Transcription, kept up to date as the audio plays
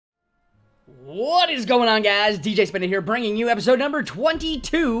What is going on, guys? DJSpinda here, bringing you episode number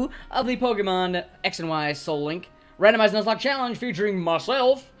 22 of the Pokemon X and Y Soul Link Randomized Nuzlocke Challenge featuring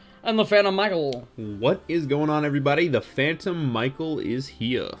myself and the Phantom Michael. What is going on, everybody? The Phantom Michael is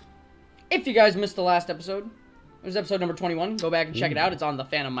here. If you guys missed the last episode, it was episode number 21. Go back and check it out. It's on the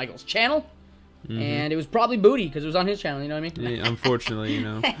Phantom Michael's channel. And it was probably booty because it was on his channel, you know what I mean? Yeah, unfortunately, you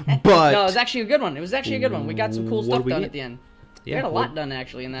know. But no, it was actually a good one. It was actually a good one. We got some cool stuff done at the end. Yeah, we got a lot done,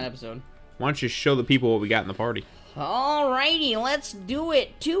 actually, in that episode. Why don't you show the people what we got in the party? Alrighty, let's do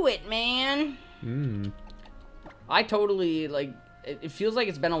it to it, man. I totally, like, it feels like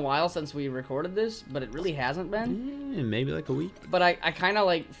it's been a while since we recorded this, but it really hasn't been. Yeah, maybe like a week. But I kind of,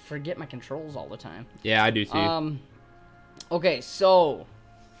 like, forget my controls all the time. Yeah, I do too. Okay, so,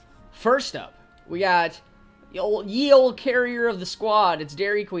 first up, we got ye old carrier of the squad. It's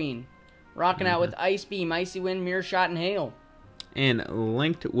Dairy Queen. Rocking out with Ice Beam, Icy Wind, Mirror Shot, and Hail. And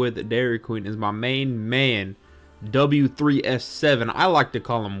linked with Dairy Queen is my main man, W3S7. I like to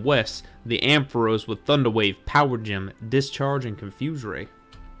call him Wes, the Ampharos with Thunder Wave, Power Gem, Discharge, and Confuse Ray.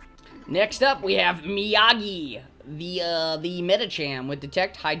 Next up, we have Miyagi, the Metacham with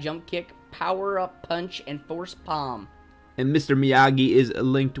Detect, High Jump Kick, Power Up Punch, and Force Palm. And Mr. Miyagi is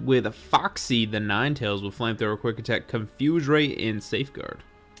linked with Foxy, the Ninetales with Flamethrower, Quick Attack, Confuse Ray, and Safeguard.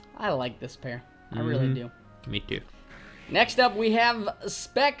 I like this pair. I really do. Me too. Next up, we have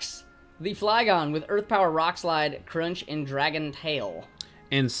Specs, the Flygon with Earth Power, Rock Slide, Crunch, and Dragon Tail.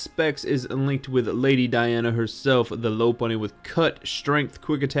 And Specs is linked with Lady Diana herself, the Lopunny with Cut, Strength,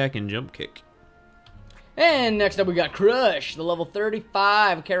 Quick Attack, and Jump Kick. And next up, we got Crush, the level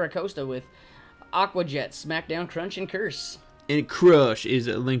 35 Caracosta with Aqua Jet, Smackdown, Crunch, and Curse. And Crush is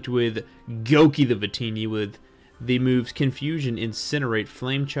linked with Goki the Vitini with the moves Confusion, Incinerate,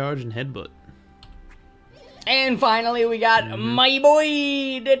 Flame Charge, and Headbutt. And finally, we got my boy,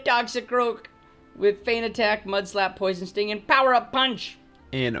 the Toxicroak, with Feint Attack, Mud Slap, Poison Sting, and Power Up Punch.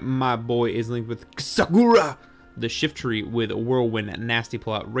 And my boy is linked with Sakura, the Shiftry with Whirlwind, Nasty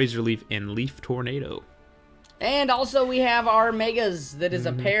Plot, Razor Leaf, and Leaf Tornado. And also, we have our Megas, that is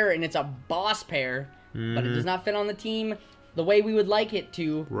a pair, and it's a boss pair, but it does not fit on the team the way we would like it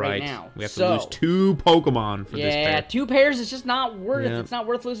to right now. We have to lose 2 Pokemon for this pair. Yeah, 2 pairs is just not worth it. It's not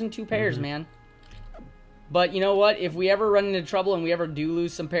worth losing 2 pairs, man. But you know what? If we ever run into trouble and we ever do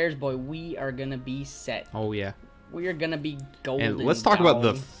lose some pairs, boy, we are going to be set. Oh, yeah. We are going to be golden. And let's talk about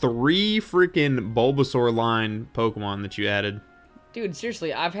the 3 freaking Bulbasaur line Pokemon that you added. Dude,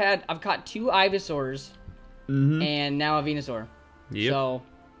 seriously, I've caught 2 Ivysaurs and now a Venusaur. Yep. So,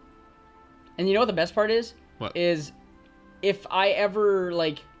 and you know what the best part is? What? Is if I ever,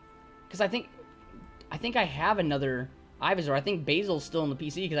 like, because I think I have another Ivysaur. I think Basil's still in the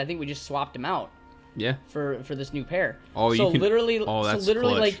PC because I think we just swapped him out. Yeah. For this new pair. Oh, so you can, literally, that's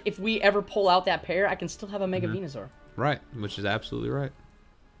literally, clutch. like, if we ever pull out that pair, I can still have a Mega Venusaur. Right, which is absolutely right.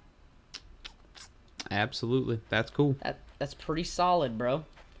 Absolutely, that's cool. That's pretty solid, bro.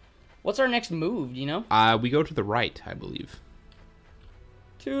 What's our next move? Do you know? We go to the right, I believe.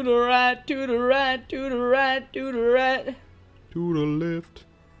 To the right, to the right, to the right, to the right. To the left.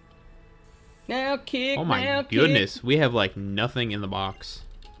 Now kick. Oh my goodness, we have like nothing in the box.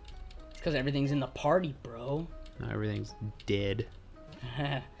 Because everything's in the party, bro. Now everything's dead.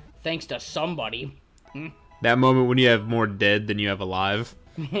 Thanks to somebody. That moment when you have more dead than you have alive.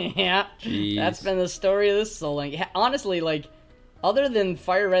 Yeah. Jeez. That's been the story of this Soul Link. Honestly, like, other than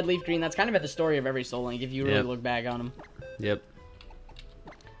Fire Red, Leaf Green, that's kind of been the story of every Soul Link, if you really look back on them. Yep.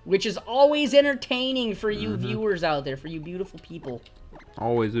 Which is always entertaining for you viewers out there, for you beautiful people.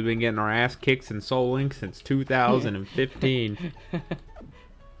 Always. We've been getting our ass kicked in Soul Link since 2015.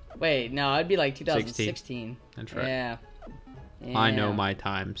 Wait, no, it'd be like 2016. That's right. Yeah. I know my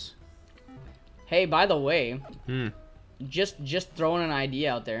times. Hey, by the way, just throwing an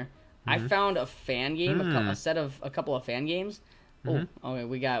idea out there. I found a fan game, a couple of fan games. Oh, okay,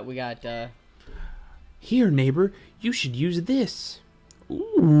 we got. Here, neighbor, you should use this.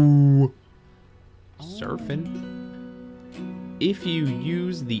 Ooh. Surfing. If you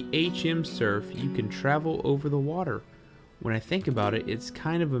use the HM Surf, you can travel over the water. When I think about it, it's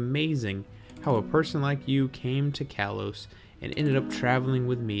kind of amazing how a person like you came to Kalos and ended up traveling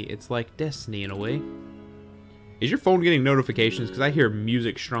with me. It's like destiny in a way. Is your phone getting notifications? Because I hear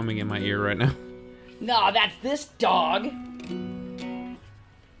music strumming in my ear right now. No, that's this dog.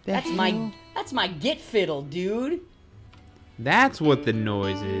 That's my Get Fiddle, dude. That's what the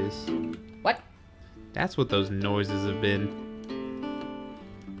noise is. What? That's what those noises have been.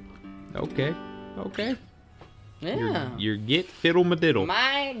 Okay. Okay. Yeah. Your Get Fiddle Madiddle.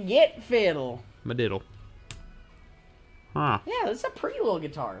 My Get Fiddle. Madiddle. Huh. Yeah, it's a pretty little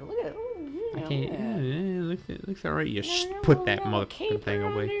guitar. Look at it. Ooh, I yeah, can't. look at It looks alright. You that. put that Little motherfucking cape thing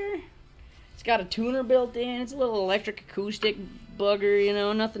around away. there. It's got a tuner built in. It's a little electric acoustic bugger, you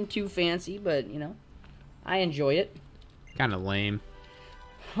know, nothing too fancy, but, you know, I enjoy it. Kind of lame.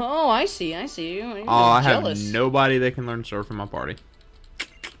 Oh, I see. You're I jealous. have nobody that can learn surf in my party.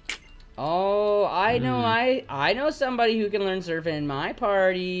 Oh, I know. I know somebody who can learn surf in my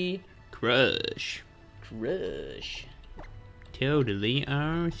party. Crush. Totally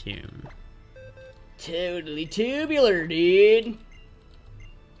awesome. Totally tubular, dude.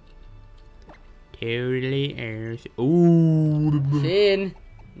 Totally awesome. Ooh. Finn.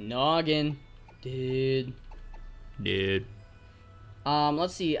 Noggin. Dude.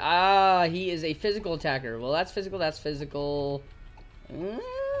 Let's see. He is a physical attacker. Well, that's physical.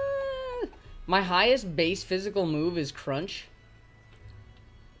 My highest base physical move is Crunch,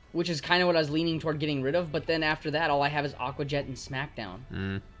 which is kind of what I was leaning toward getting rid of, but then after that, all I have is Aqua Jet and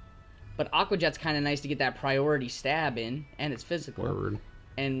Smackdown. But Aqua Jet's kind of nice to get that priority stab in, and it's physical. Word.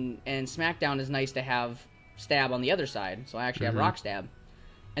 And Smackdown is nice to have stab on the other side, so I actually have Rock Stab.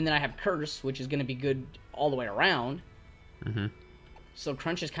 And then I have Curse, which is going to be good all the way around. So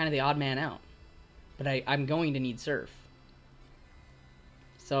Crunch is kind of the odd man out. But I'm going to need Surf.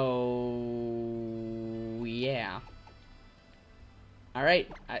 So yeah. All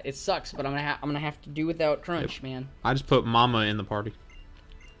right, it sucks, but I'm gonna have to do without Crunch, man. I just put Mama in the party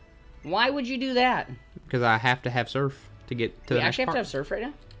Why would you do that? because I have to have surf to get to We the next actually have part. to have Surf right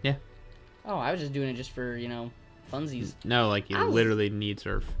now? Yeah. Oh, I was just doing it just for, you know, funsies. No, like you literally need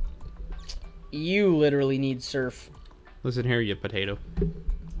surf. You literally need Surf. Listen here, you potato.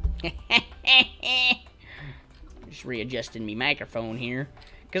 Just readjusting me microphone here.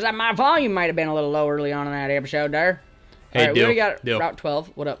 Because my volume might have been a little low early on in that episode there. Hey, Alright, we already got Dill. Route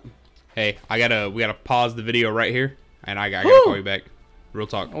 12. What up? Hey, we gotta pause the video right here, and I gotta call you back. Real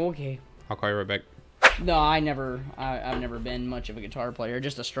talk. Okay. I'll call you right back. No, I've never been much of a guitar player,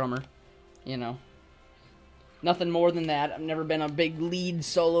 just a strummer, you know. Nothing more than that. I've never been a big lead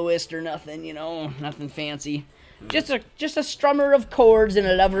soloist or nothing, you know, nothing fancy. Just a strummer of chords and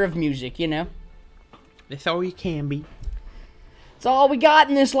a lover of music, you know. That's all you can be. It's all we got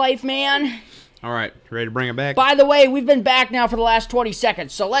in this life, man. All right, ready to bring it back? By the way, we've been back now for the last 20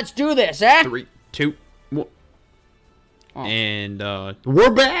 seconds, so let's do this, eh? 3, 2, 1. Oh. And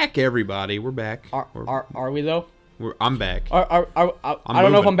we're back, everybody. We're back. Are we though? I'm back. I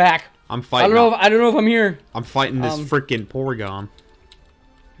don't know if I'm back. I'm fighting. I don't know if I'm here. I'm fighting this freaking Porygon.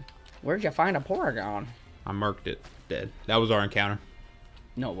 Where'd you find a Porygon? I murked it. Dead. That was our encounter.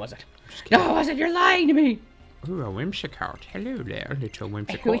 No, it wasn't. No, it wasn't. You're lying to me. Ooh, a Whimsicott. Hello there, little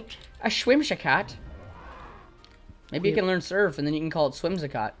Whimsicott. A Swimsicott. Maybe you can learn Surf, and then you can call it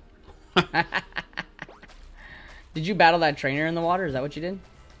Swimsicott. Did you battle that trainer in the water? Is that what you did?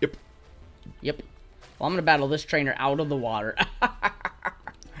 Yep. Yep. Well, I'm gonna battle this trainer out of the water.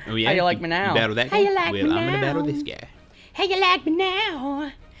 Oh yeah. How you like me now? You battle that guy? How you like me I'm gonna now? battle this guy. How you like me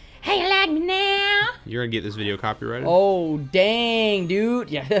now? How you like me now? You're gonna get this video copyrighted. Oh dang, dude.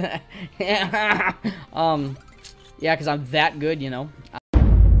 Yeah. Yeah, because I'm that good, you know.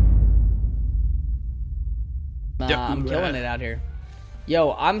 I'm killing it out here.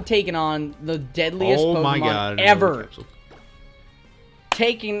 Yo, I'm taking on the deadliest Pokemon ever.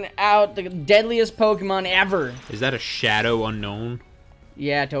 Taking out the deadliest Pokemon ever. Is that a Shadow Unknown?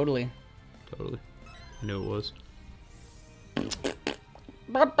 Yeah, totally. Totally. I knew it was.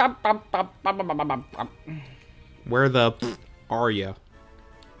 Where the are ya?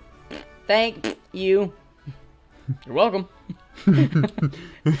 Thank you. You're welcome.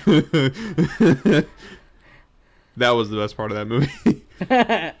 That was the best part of that movie.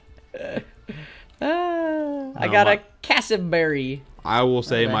 I got a Cassberry. I will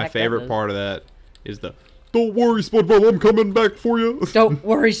say the my heck that favorite is. part of that is the "Don't worry, SpongeBob, I'm coming back for you." Don't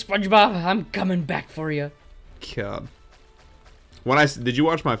worry, SpongeBob. I'm coming back for you. God. Did you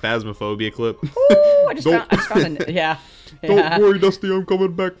watch my Phasmophobia clip? Ooh, I just found yeah. Don't worry, Dusty, I'm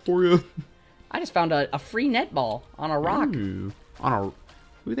coming back for you. I just found a free netball on a rock. Ooh,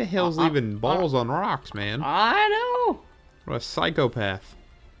 who the hell's leaving balls on rocks, man? I know. What a psychopath.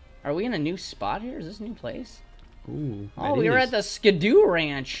 Are we in a new spot here? Is this a new place? Ooh. Oh, we were at the Skidoo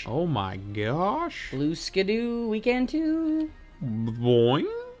Ranch. Oh my gosh. Blue Skidoo Weekend 2. Boing.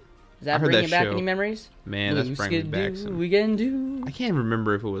 Does that bring you back any memories? Man, that's bringing me back some. Weekend 2. I can't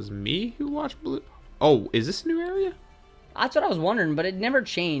remember if it was me who watched Blue. Oh, is this a new area? That's what I was wondering, but it never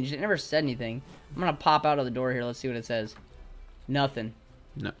changed. It never said anything. I'm going to pop out of the door here. Let's see what it says. Nothing.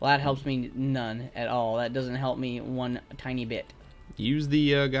 No. Well, that helps me none at all. That doesn't help me one tiny bit. Use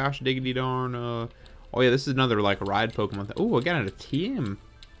the gosh diggity darn Oh, yeah, this is another, like, ride Pokemon. Oh, I got a TM.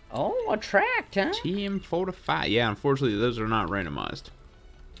 Oh, attract, huh? TM45. Yeah, unfortunately, those are not randomized.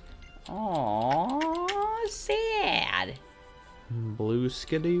 Aww, sad. Blue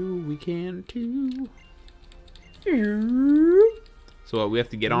Skidoo, we can too. So we have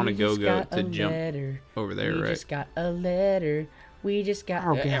to get on a go-go to jump over there, right? We just got a letter. We just got...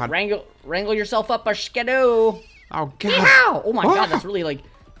 Oh, God. Wrangle yourself up a Skidoo. Oh, God. Ow! Oh, my God, that's really, like...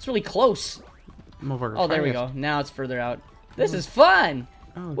 It's really close. Oh, there we go. Now it's further out. This is fun.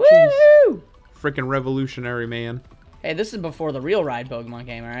 Oh, woo! Freaking revolutionary, man. Hey, this is before the real ride Pokemon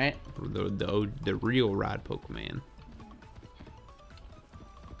came, alright? The real ride Pokemon.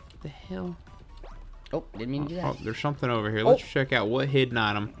 What the hell? Oh, didn't mean to do that. Oh, there's something over here. Let's check out what hidden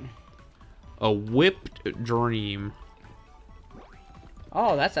item. A whipped dream.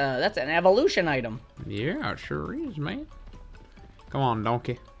 Oh, that's an evolution item. Yeah, it sure is, man. Come on,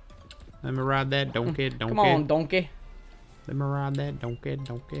 donkey. Let me ride that donkey. Come on, donkey. Let me ride that donkey.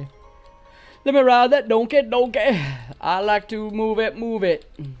 Let me ride that donkey. I like to move it.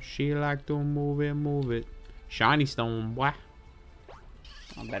 She like to move it. Shiny stone, boy.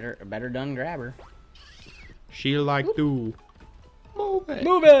 I better done grab her. She like to move it.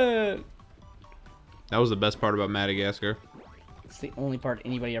 Move it. That was the best part about Madagascar. It's the only part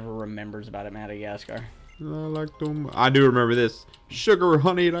anybody ever remembers about it, Madagascar. I do remember this. Sugar,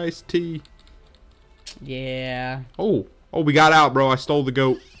 honey, and iced tea. Yeah. Oh, we got out, bro. I stole the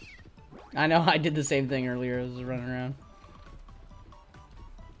goat. I know. I did the same thing earlier. I was running around.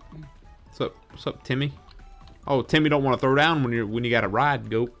 What's up, Timmy? Oh, Timmy don't want to throw down when you got a ride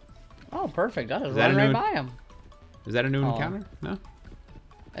goat. Oh, perfect. I was running right by him. Is that a new encounter? No.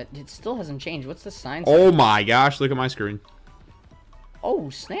 It still hasn't changed. What's the sign? Oh my gosh! Look at my screen. Oh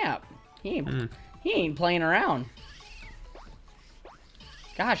snap! He ain't playing around.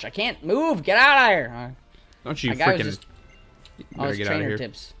 Gosh, I can't move. Get out of here! Don't you freaking... Oh, it's trainer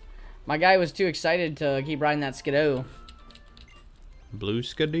tips. My guy was too excited to keep riding that Skidoo. Blue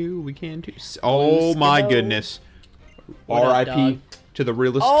Skidoo, we can too. Oh my goodness! R.I.P. to the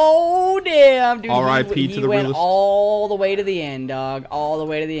realist. Oh damn, dude! R.I.P. to the realist. He went all the way to the end, dog. All the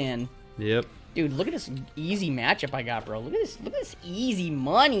way to the end. Yep. Dude, look at this easy matchup I got, bro. Look at this easy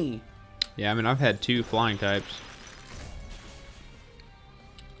money. Yeah, I mean, I've had 2 flying types.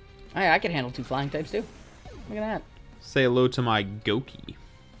 Hey, I can handle 2 flying types too. Look at that. Say hello to my Goki.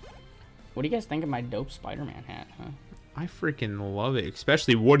 What do you guys think of my dope Spider-Man hat, huh? I freaking love it.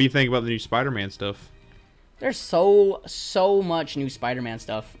 Especially, what do you think about the new Spider-Man stuff? There's so much new Spider-Man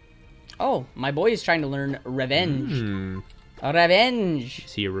stuff. Oh, my boy is trying to learn Revenge. Revenge.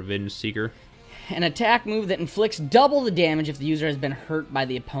 Is he a revenge seeker? An attack move that inflicts double the damage if the user has been hurt by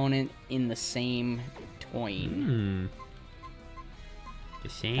the opponent in the same toin. The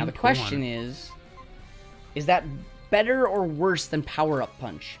same. Now the question is that better or worse than Power Up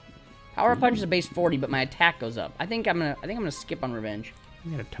Punch? Power Up Punch is a base 40, but my attack goes up. I think I'm gonna skip on Revenge.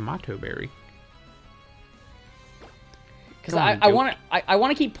 You got a tomato berry. Because I want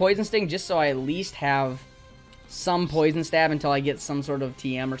to keep Poison Sting just so I at least have some Poison Stab until I get some sort of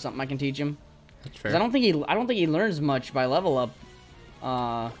TM or something I can teach him. That's fair. Because I don't think he learns much by level up,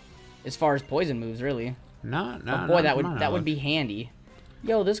 as far as poison moves really. No. Oh boy, that would be handy.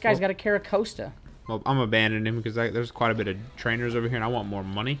 Yo, this guy's got a Caracosta. Well, I'm abandoning him because there's quite a bit of trainers over here, and I want more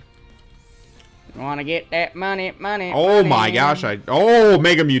money. You want to get that money? Oh my gosh! Mega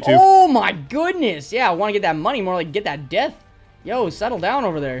Mewtwo. Oh my goodness! Yeah, I want to get that money, more like get that death. Yo, settle down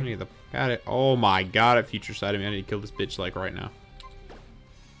over there. Got it. Oh my god! It future sighted me. I need to kill this bitch like right now.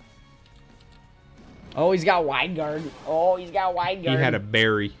 Oh, he's got wide guard. He had a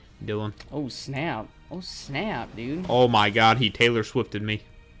berry, Dylan. Oh snap! Oh snap, dude. Oh my god! He Taylor Swifted me.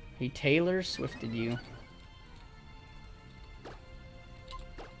 He Taylor Swifted you.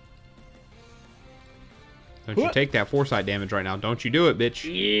 Don't you take that foresight damage right now. Don't you do it, bitch.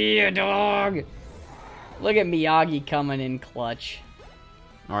 Yeah, dog. Look at Miyagi coming in clutch.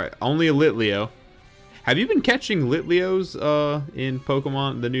 Alright, only a Litleo. Have you been catching Litleos in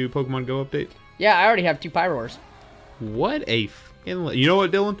Pokemon, the new Pokemon Go update? Yeah, I already have 2 Pyroars. What a you know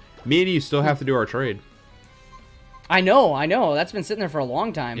what, Dylan? Me and you still have to do our trade. I know. That's been sitting there for a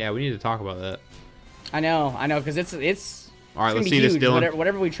long time. Yeah, we need to talk about that. I know, because it's all right, let's see huge. this, Dylan.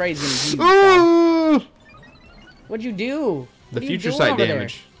 Whatever we trade is gonna be huge. What'd you do? The future sight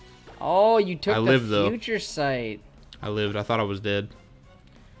damage. Oh, you took the future sight. I lived. I thought I was dead.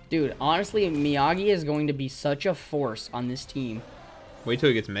 Dude, honestly, Miyagi is going to be such a force on this team. Wait till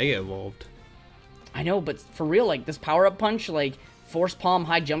he gets Mega Evolved. I know, but for real, like, this power-up punch, like, force palm,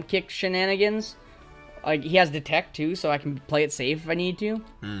 high jump kick shenanigans. Like, he has Detect, too, so I can play it safe if I need to.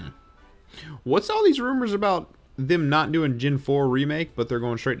 What's all these rumors about them not doing Gen 4 remake, but they're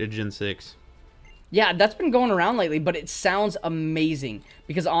going straight to Gen 6? Yeah, that's been going around lately, but it sounds amazing.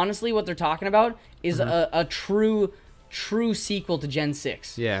 Because honestly, what they're talking about is a true sequel to Gen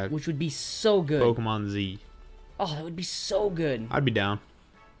 6. Yeah. Which would be so good. Pokemon Z. Oh, that would be so good. I'd be down.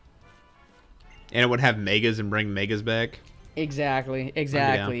 And it would have Megas and bring Megas back. Exactly.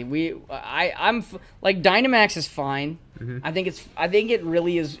 I'm like Dynamax is fine. I think it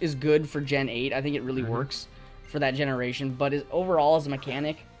really is good for Gen 8. I think it really works for that generation. But overall as a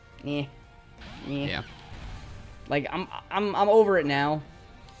mechanic, yeah. Like I'm over it now.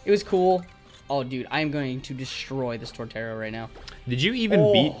 It was cool. Oh, dude, I am going to destroy this Torterra right now. Did you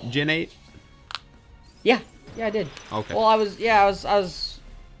even beat Gen 8? Yeah, I did. Okay. Well,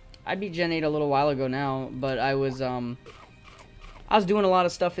 I beat Gen 8 a little while ago now, but I was doing a lot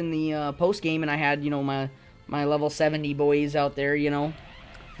of stuff in the post game, and I had my level 70 boys out there,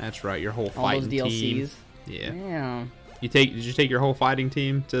 That's right, your whole all fighting those DLCs. team. Yeah. Yeah. Did you take your whole fighting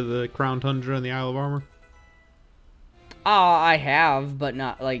team to the Crown Tundra and the Isle of Armor? I have, but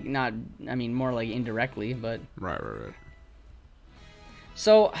more like indirectly, but Right.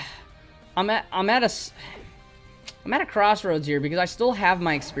 so I'm at a crossroads here because I still have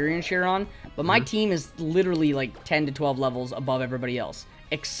my experience share on, but my team is literally like 10 to 12 levels above everybody else,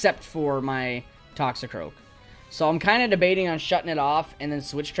 except for my Toxicroak. So I'm kind of debating on shutting it off and then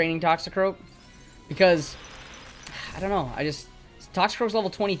switch training Toxicroak, because I don't know. Toxicroak's level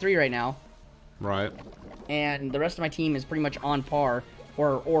 23 right now, Right. and the rest of my team is pretty much on par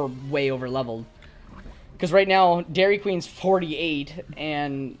or way over leveled. Because right now Dairy Queen's 48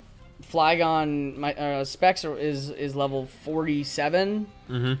 and Flygon, my Specs is level 47,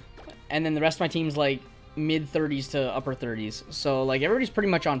 and then the rest of my team's like mid 30s to upper 30s. So like everybody's pretty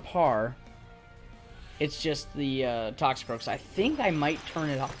much on par. It's just the Toxicroak. So I think I might turn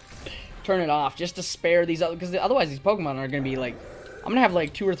it off just to spare these other, because otherwise these Pokemon are gonna be like, I'm gonna have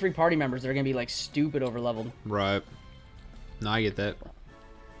like 2 or 3 party members that are gonna be like stupid over leveled. Right. No, I get that.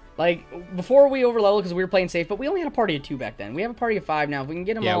 Like, before we overleveled because we were playing safe, but we only had a party of 2 back then. We have a party of 5 now. If we can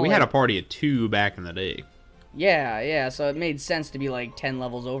get them all... Yeah, we had a party of 2 back in the day. Yeah, so it made sense to be like 10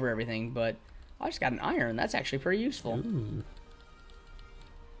 levels over everything, but I just got an iron. That's actually pretty useful. Ooh.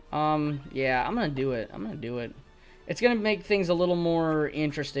 Yeah, I'm gonna do it. It's gonna make things a little more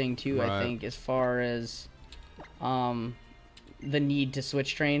interesting, too, Right. I think, as far as, the need to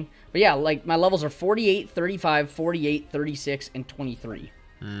switch train. But yeah, like, my levels are 48, 35, 48, 36, and 23.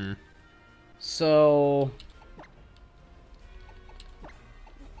 So,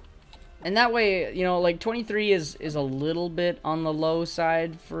 and that way, like 23 is a little bit on the low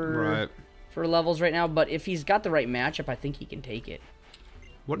side for levels right now, but if he's got the right matchup, I think he can take it.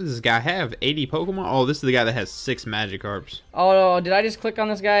 What does this guy have? 80 Pokemon? Oh, this is the guy that has 6 Magikarps. Oh, did I just click on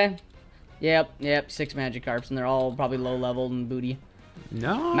this guy? Yep, 6 Magikarps, and they're all probably low leveled and booty.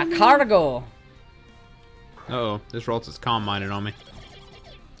 No. Macargo! Uh-oh, this Ralts is calm-minded on me.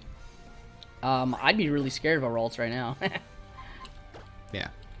 I'd be really scared of a Ralts right now. Yeah.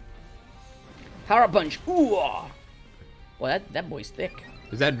 Power Punch! Ooh! Well, that boy's thick.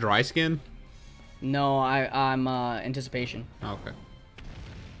 Is that dry skin? No, I'm Anticipation. Okay.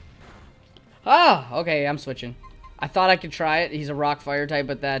 Okay, I'm switching. I thought I could try it. He's a rock fire type,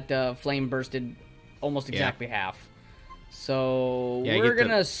 but that flame bursted almost exactly half. So we're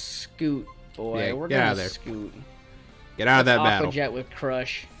gonna scoot, boy. Yeah, we're get out gonna of there. scoot. Get out of that battle. Aqua Jet with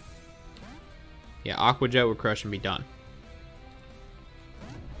Crush. Yeah, Aqua Jet with Crush and be done.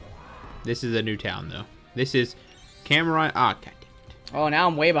 This is a new town, though. This is Cameron. God damn it. Oh, now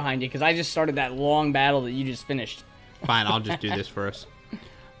I'm way behind you because I just started that long battle that you just finished. Fine, I'll just do this for us.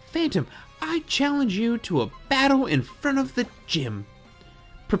 Phantom, I challenge you to a battle in front of the gym.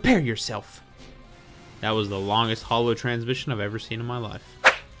 Prepare yourself. That was the longest holo transmission I've ever seen in my life.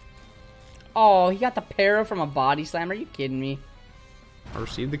 Oh, he got the para from a body slam. Are you kidding me? I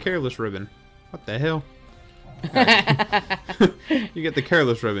received the careless ribbon. What the hell? You get the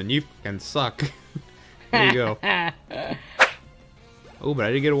careless ribbon. You can suck. There you go. Oh, but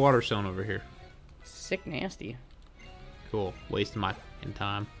I did get a water stone over here. Sick nasty. Cool. Wasting my fucking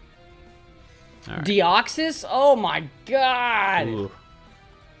time. All right. Deoxys? Oh my god! Ooh.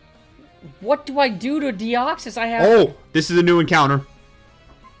 What do I do to Deoxys? I have... Oh! This is a new encounter.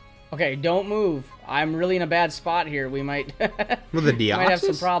 Okay, don't move. I'm really in a bad spot here. We might... With a Deoxys? might have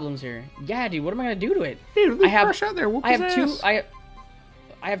some problems here. Yeah, dude, what am I gonna do to it? Dude, I have out there. Whoop I his have two... ass.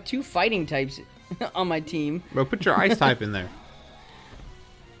 I have 2 fighting types on my team. Bro, put your ice type in there.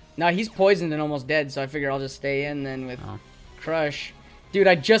 No, he's poisoned and almost dead, so I figure I'll just stay in then with Crush. Dude,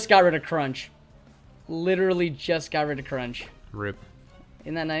 I just got rid of Crunch. Literally just got rid of Crunch. Rip.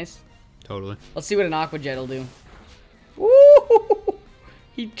 Isn't that nice? Totally. Let's see what an Aqua Jet will do. Woo!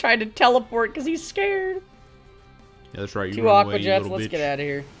 He tried to teleport because he's scared. Yeah, that's right. You 2 run Aqua away, Jets. you Let's bitch. get out of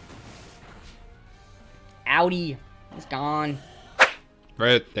here. Outie. It's gone.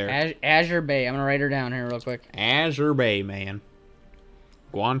 Right there. Azure Bay. I'm going to write her down here real quick. Azure Bay, man.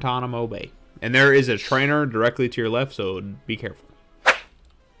 Guantanamo Bay. And there is a trainer directly to your left, so be careful.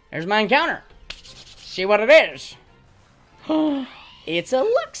 There's my encounter. See what it is. It's a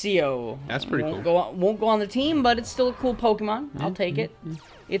Luxio. That's pretty cool. Won't go on the team, but it's still a cool Pokemon. I'll take it.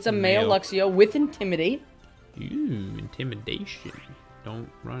 It's a male Luxio with Intimidate. Ooh, intimidation. Don't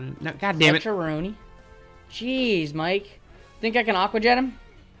run in. No, God damn it. Lecturoni. Jeez, Mike. Think I can Aqua Jet him?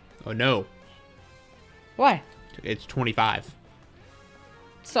 Oh, no. Why? It's 25.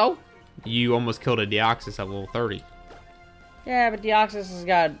 So? You almost killed a Deoxys at level 30. Yeah, but Deoxys has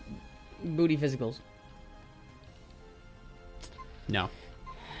got booty physicals. No.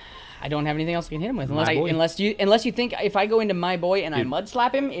 I don't have anything else I can hit him with. My boy. Unless you think if I go into my boy and I mud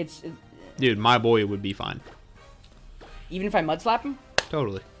slap him, it's Dude, my boy would be fine. even if I mud slap him?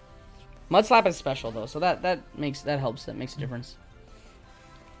 Totally. Mud slap is special though, so that helps. That makes a difference.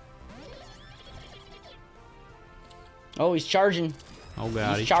 Oh, he's charging. Oh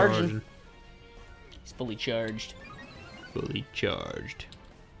god, he's charging. charging. He's fully charged. Fully charged.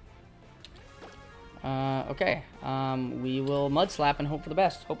 Okay. We will mud slap and hope for the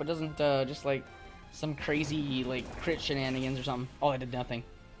best. Hope it doesn't just like some crazy like crit shenanigans or something. Oh, it did nothing.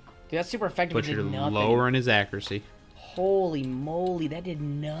 Dude, that's super effective. But it did you're nothing. lowering his accuracy. Holy moly, that did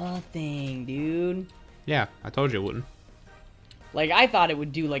nothing, dude. Yeah, I told you it wouldn't. Like, I thought it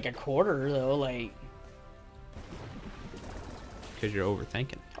would do, like, a quarter, though, like... Because you're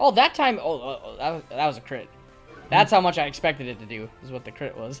overthinking. Oh, that time... that was a crit. That's how much I expected it to do, is what the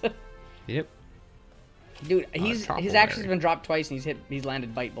crit was. Yep. Dude, his action's been dropped twice, and he's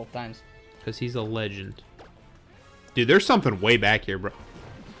landed bite both times. Because he's a legend. Dude, there's something way back here, bro.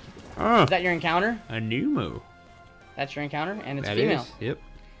 Is that your encounter? A Numo. That's your encounter, and it's That female. is, yep.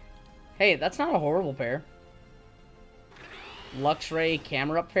 Hey, that's not a horrible pair. Luxray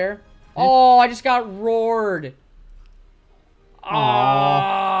camera up pair. Oh, I just got roared. Oh,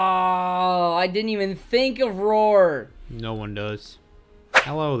 I didn't even think of roar. No one does.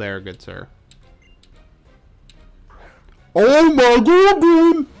 Hello there, good sir. Oh my god,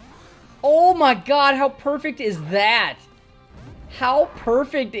 dude! Oh my god, how perfect is that? How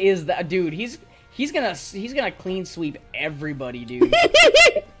perfect is that? Dude, he's gonna clean sweep everybody, dude.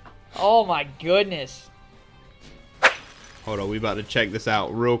 Oh my goodness. Hold on, we about to check this out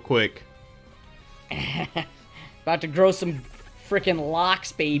real quick. About to grow some freaking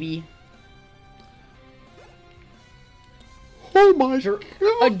locks, baby. Oh my god.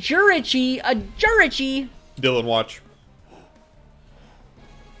 A Jurichi, a Jurichi. Dylan, watch.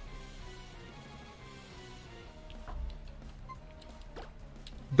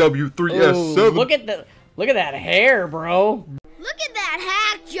 W3S7. Ooh, look at that hair, bro. Look at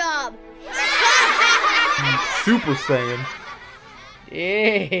that hack job! Super Saiyan.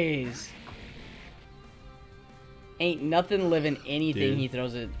 Jeez. Ain't nothing living anything Dude. he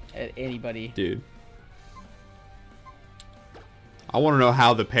throws at anybody. Dude. I want to know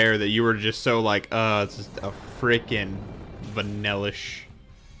how the pair that you were just so like, it's just a freaking vanillish.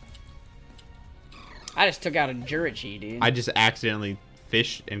 I just took out a Jurichi, dude. I just accidentally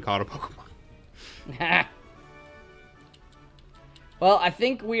fished and caught a Pokemon. Well, I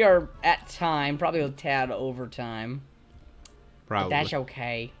think we are at time. Probably a tad over time. Probably. But that's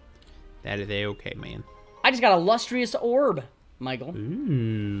okay. That is okay, man. I just got a Lustrous Orb, Michael.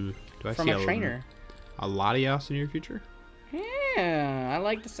 Ooh. Do I From see a trainer. A Latios in your future? Yeah, I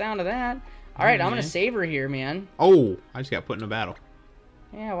like the sound of that. Alright, I'm gonna save her here, man. Oh, I just got put in a battle.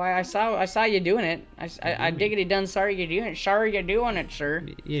 Yeah, why I saw you doing it. I diggity done. Sorry you're doing it. Sorry you're doing it, sir.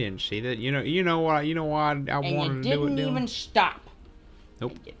 You didn't see that. You know why I And wanted you to do it, didn't Dylan? even stop.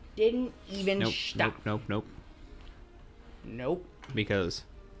 Nope. You didn't even Nope. stop. Nope. Because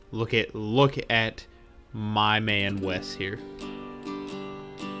look at my man Wes here.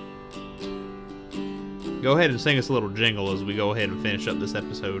 Go ahead and sing us a little jingle as we go ahead and finish up this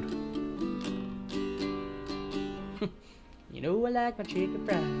episode. You know I like my chicken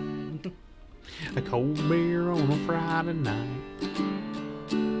fried. A cold beer on a Friday night.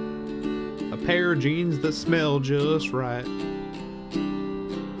 A pair of jeans that smell just right.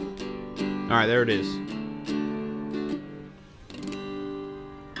 Alright, there it is.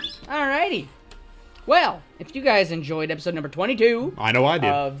 Alrighty. Well, if you guys enjoyed episode number 22 I know I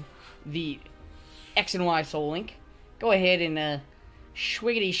did. of the X and Y Soul Link, go ahead and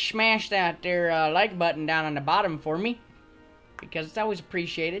schwiggity smash that there like button down on the bottom for me, because it's always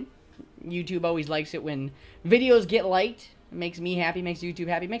appreciated. YouTube always likes it when videos get liked. It makes me happy, makes YouTube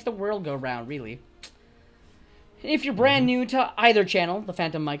happy, makes the world go round, really. If you're brand new to either channel,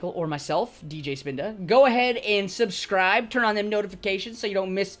 ThePhantom Michael or myself, DJSpinda, go ahead and subscribe, turn on them notifications so you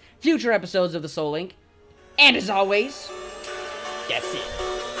don't miss future episodes of the Soul Link. And as always, that's it.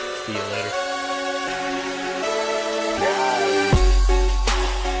 See you later.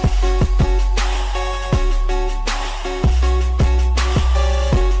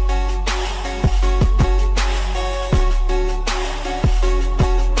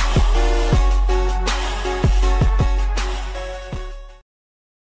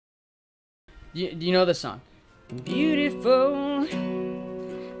 Do you know this song? Beautiful,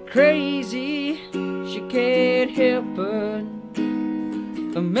 crazy, she can't help but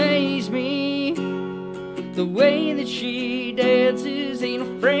amaze me. The way that she dances, ain't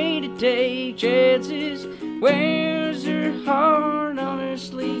afraid to take chances, wears her heart on her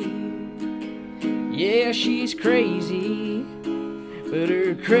sleeve. Yeah, she's crazy, but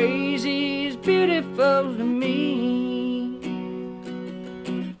her crazy is beautiful to me.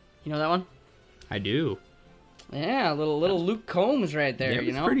 You know that one? I do. Yeah, little Luke Combs right there, That you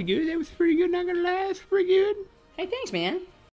was know? pretty good. That was pretty good. Not gonna lie, it's pretty good. Hey, thanks, man.